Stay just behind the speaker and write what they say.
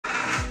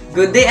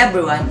Good day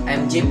everyone,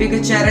 I'm JP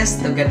Gutierrez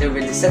together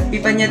with Lisette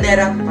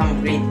Pipanyadera from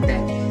grade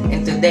 10.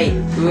 And today,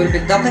 we will be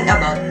talking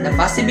about the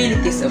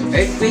possibilities of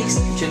earthquakes,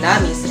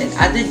 tsunamis, and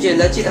other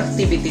geologic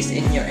activities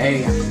in your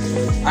area.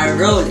 Our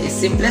role is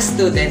simple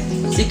student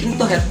seeking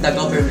to help the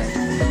government.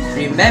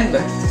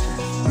 Remember,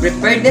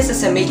 preparedness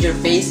is a major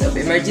phase of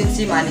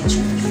emergency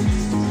management.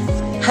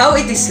 How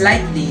it is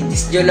likely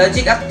these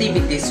geologic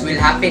activities will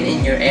happen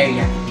in your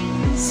area.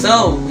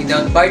 So,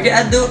 without further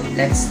ado,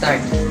 let's start.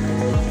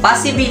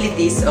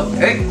 Possibilities of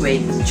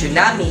earthquake,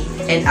 tsunami,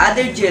 and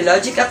other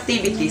geologic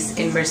activities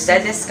in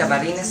Mercedes,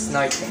 Camarines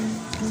Norte.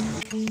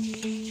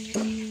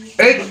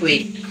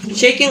 Earthquake,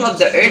 shaking of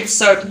the Earth's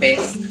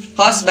surface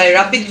caused by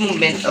rapid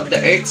movement of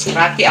the Earth's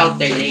rocky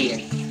outer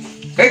layer.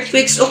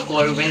 Earthquakes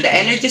occur when the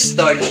energy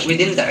stored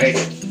within the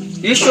Earth,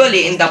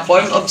 usually in the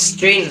form of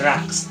strained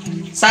rocks,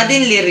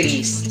 suddenly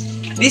released.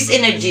 This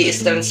energy is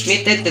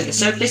transmitted to the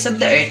surface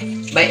of the Earth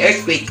by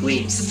earthquake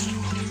waves.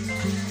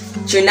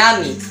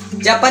 Tsunami,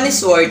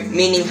 Japanese word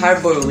meaning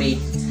harbor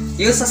wave,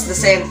 used as the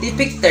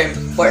scientific term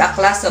for a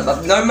class of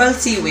abnormal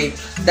sea wave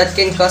that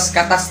can cause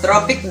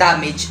catastrophic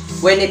damage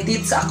when it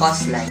hits a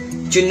coastline.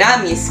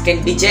 Tsunamis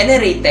can be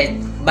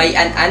generated by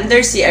an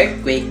undersea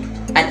earthquake,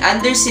 an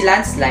undersea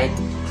landslide,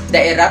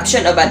 the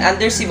eruption of an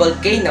undersea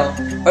volcano,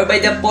 or by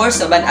the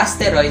force of an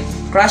asteroid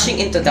crashing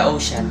into the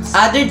oceans.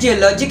 Other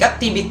geologic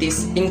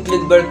activities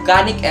include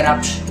volcanic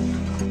eruption.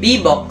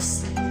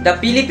 PBOX, the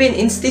Philippine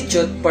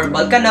Institute for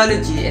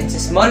Volcanology and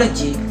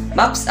Seismology,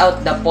 maps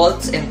out the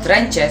faults and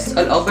trenches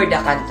all over the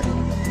country.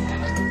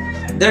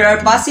 There are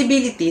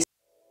possibilities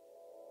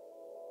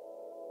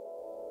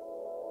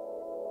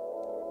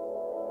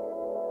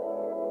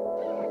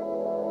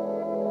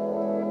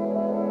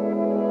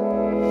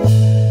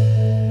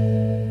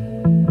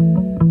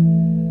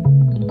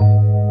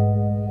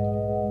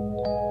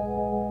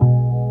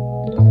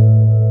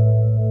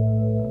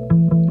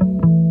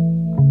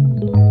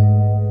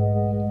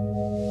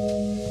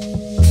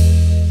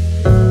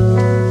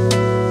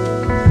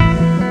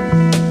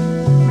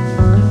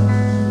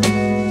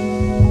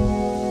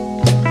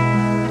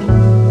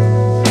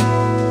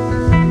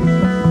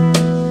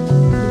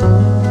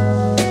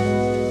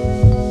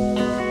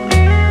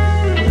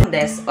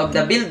of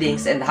the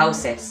buildings and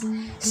houses.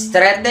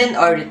 Strengthen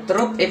or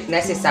retroup if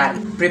necessary.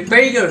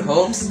 Prepare your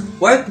homes,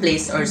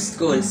 workplace, or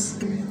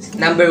schools.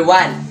 Number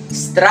 1.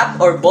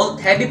 Strap or bolt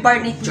heavy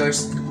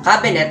furnitures,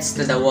 cabinets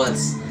to the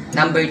walls.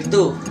 Number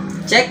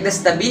 2. Check the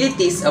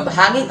stabilities of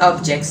hanging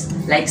objects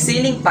like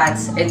ceiling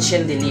fans and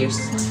chandeliers.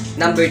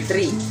 Number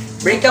 3.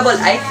 Breakable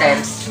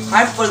items,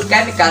 harmful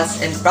chemicals,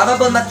 and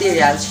flammable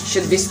materials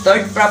should be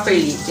stored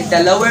properly in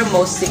the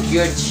lowermost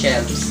secured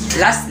shelves.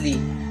 Lastly,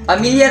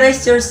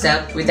 familiarize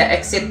yourself with the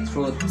exit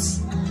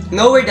routes.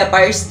 Know where the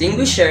fire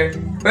extinguisher,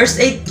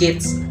 first aid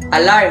kits,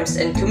 alarms,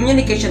 and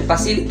communication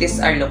facilities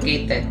are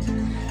located.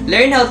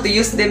 Learn how to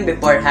use them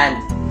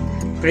beforehand.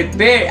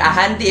 Prepare a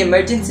handy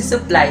emergency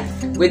supply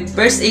with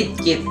first aid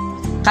kit,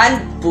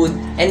 canned food,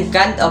 and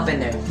canned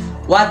opener,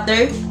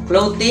 water,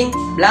 clothing,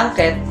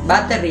 blanket,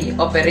 battery,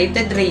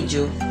 operated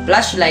radio,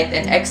 flashlight,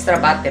 and extra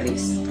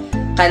batteries.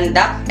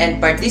 Conduct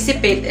and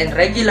participate in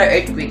regular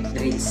earthquake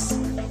drills.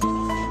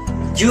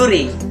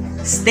 During,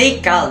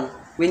 stay calm.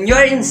 When you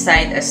are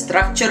inside a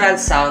structural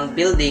sound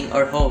building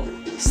or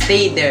home,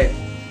 stay there.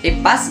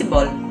 If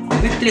possible,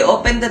 quickly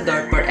open the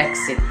door for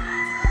exit.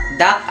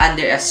 Duck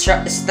under a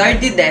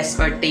sturdy desk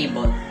or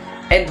table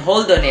and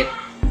hold on it,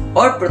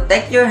 or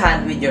protect your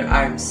hand with your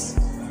arms.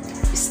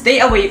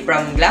 Stay away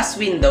from glass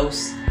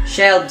windows,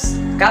 shelves,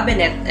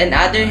 cabinet, and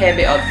other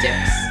heavy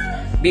objects.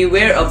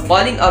 Beware of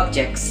falling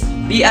objects.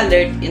 Be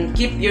alert and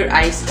keep your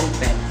eyes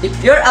open. If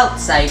you're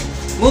outside,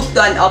 move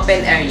to an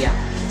open area.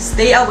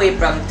 Stay away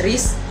from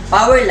trees,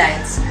 power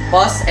lines,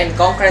 posts, and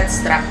concrete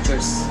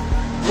structures.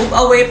 Move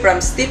away from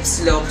steep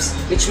slopes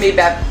which may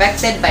be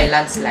affected by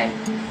landslide.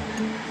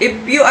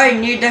 If you are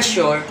near the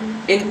shore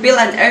and feel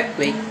an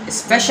earthquake,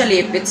 especially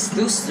if it's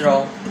too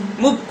strong,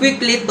 move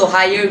quickly to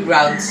higher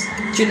grounds.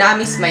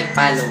 Tsunamis might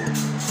follow.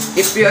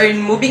 If you are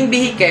in moving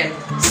vehicle,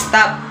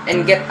 stop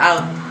and get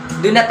out.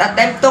 Do not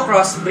attempt to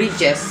cross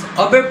bridges,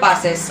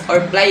 overpasses,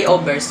 or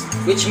flyovers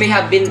which may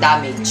have been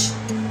damaged.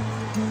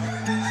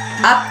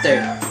 After,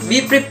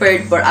 be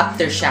prepared for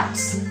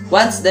aftershocks.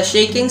 Once the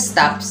shaking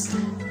stops,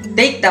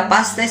 take the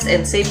fastest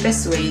and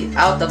safest way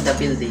out of the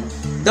building.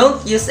 Don't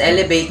use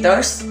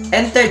elevators,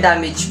 enter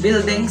damaged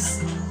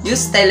buildings,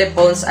 use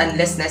telephones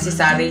unless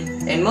necessary,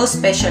 and most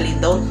especially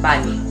don't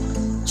panic.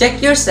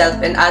 Check yourself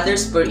and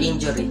others for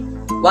injury,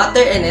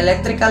 water and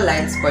electrical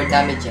lines for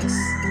damages,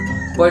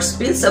 for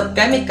spills of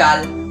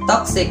chemical,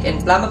 toxic,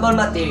 and flammable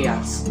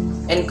materials,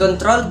 and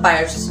control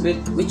fires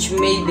which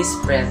may be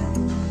spread.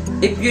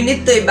 If you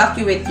need to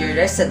evacuate your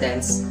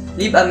residence,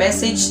 leave a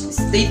message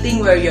stating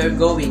where you're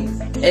going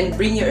and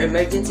bring your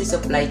emergency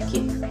supply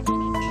kit.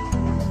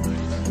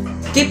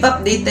 Keep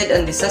updated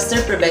on disaster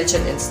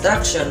prevention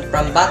instruction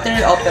from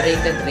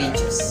battery-operated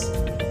radios.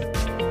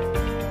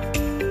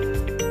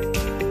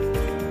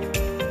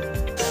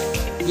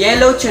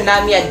 Yellow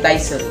Tsunami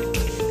Advisory.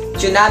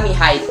 Tsunami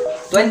height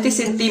 20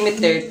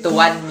 cm to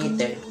 1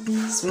 meter.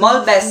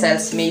 Small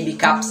vessels may be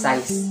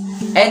capsized.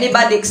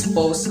 Anybody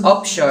exposed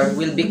offshore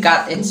will be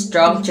caught in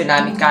strong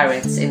tsunami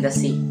currents in the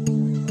sea.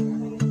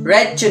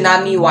 Red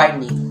tsunami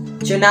warning.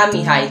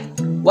 Tsunami height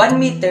 1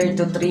 meter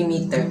to 3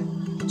 meter.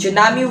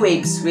 Tsunami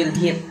waves will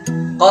hit,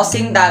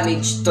 causing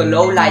damage to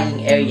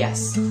low-lying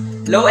areas.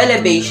 Low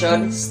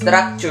elevation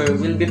structure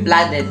will be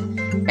flooded,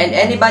 and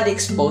anybody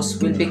exposed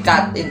will be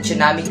caught in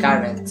tsunami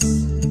currents.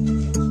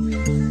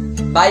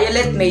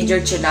 Violet major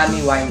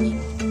tsunami warning.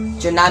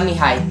 Tsunami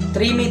height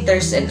 3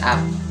 meters and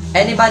up.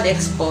 Anybody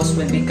exposed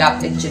will be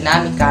caught in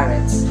tsunami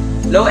currents.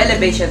 Low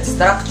elevation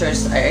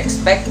structures are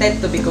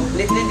expected to be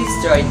completely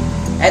destroyed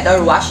and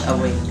or washed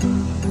away.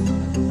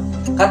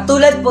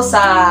 Katulad po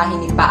sa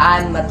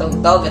Hinipaan,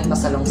 Matugtog at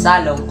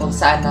Masalong-Salong kung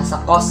saan nasa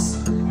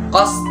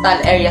coastal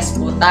areas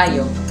po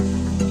tayo,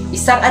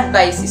 isang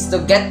advice is to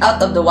get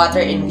out of the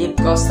water and leave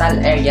coastal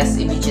areas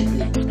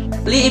immediately.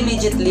 Flee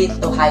immediately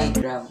to high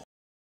ground.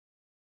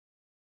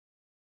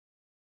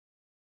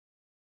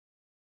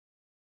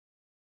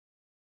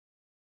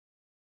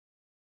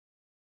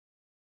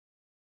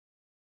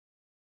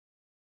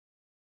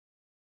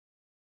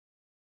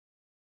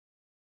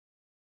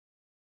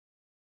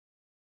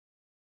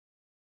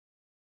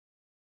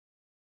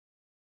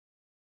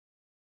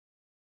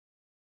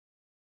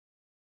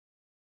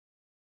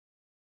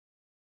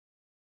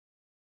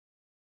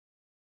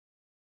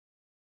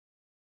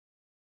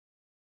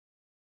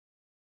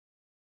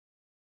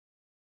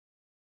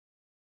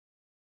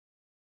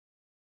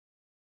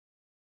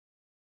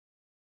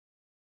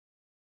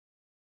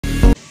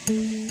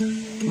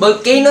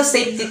 Volcano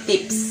safety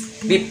tips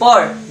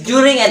before,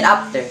 during, and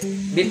after.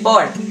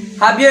 Before,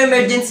 have your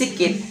emergency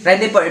kit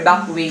ready for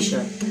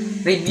evacuation.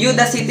 Review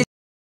the city.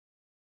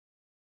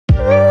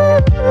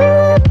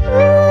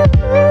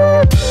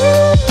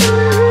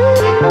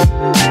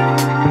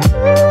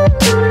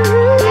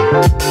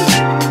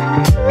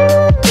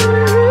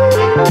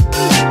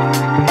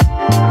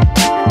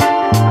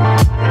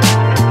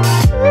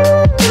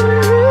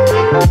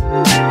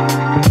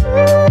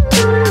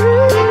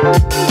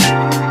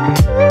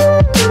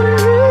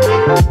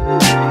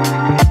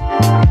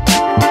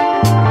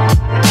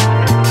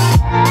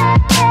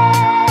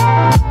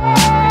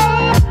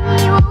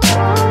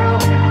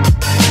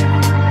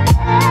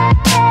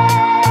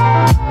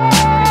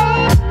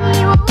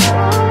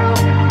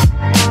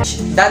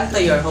 Done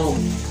to your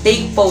home.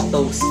 Take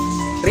photos.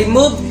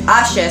 Remove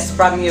ashes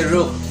from your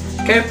roof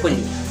carefully.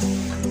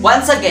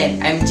 Once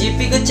again, I'm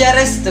GP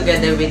Gutierrez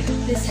together with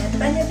Lisette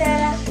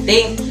Panadera.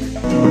 Thank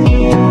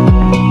you.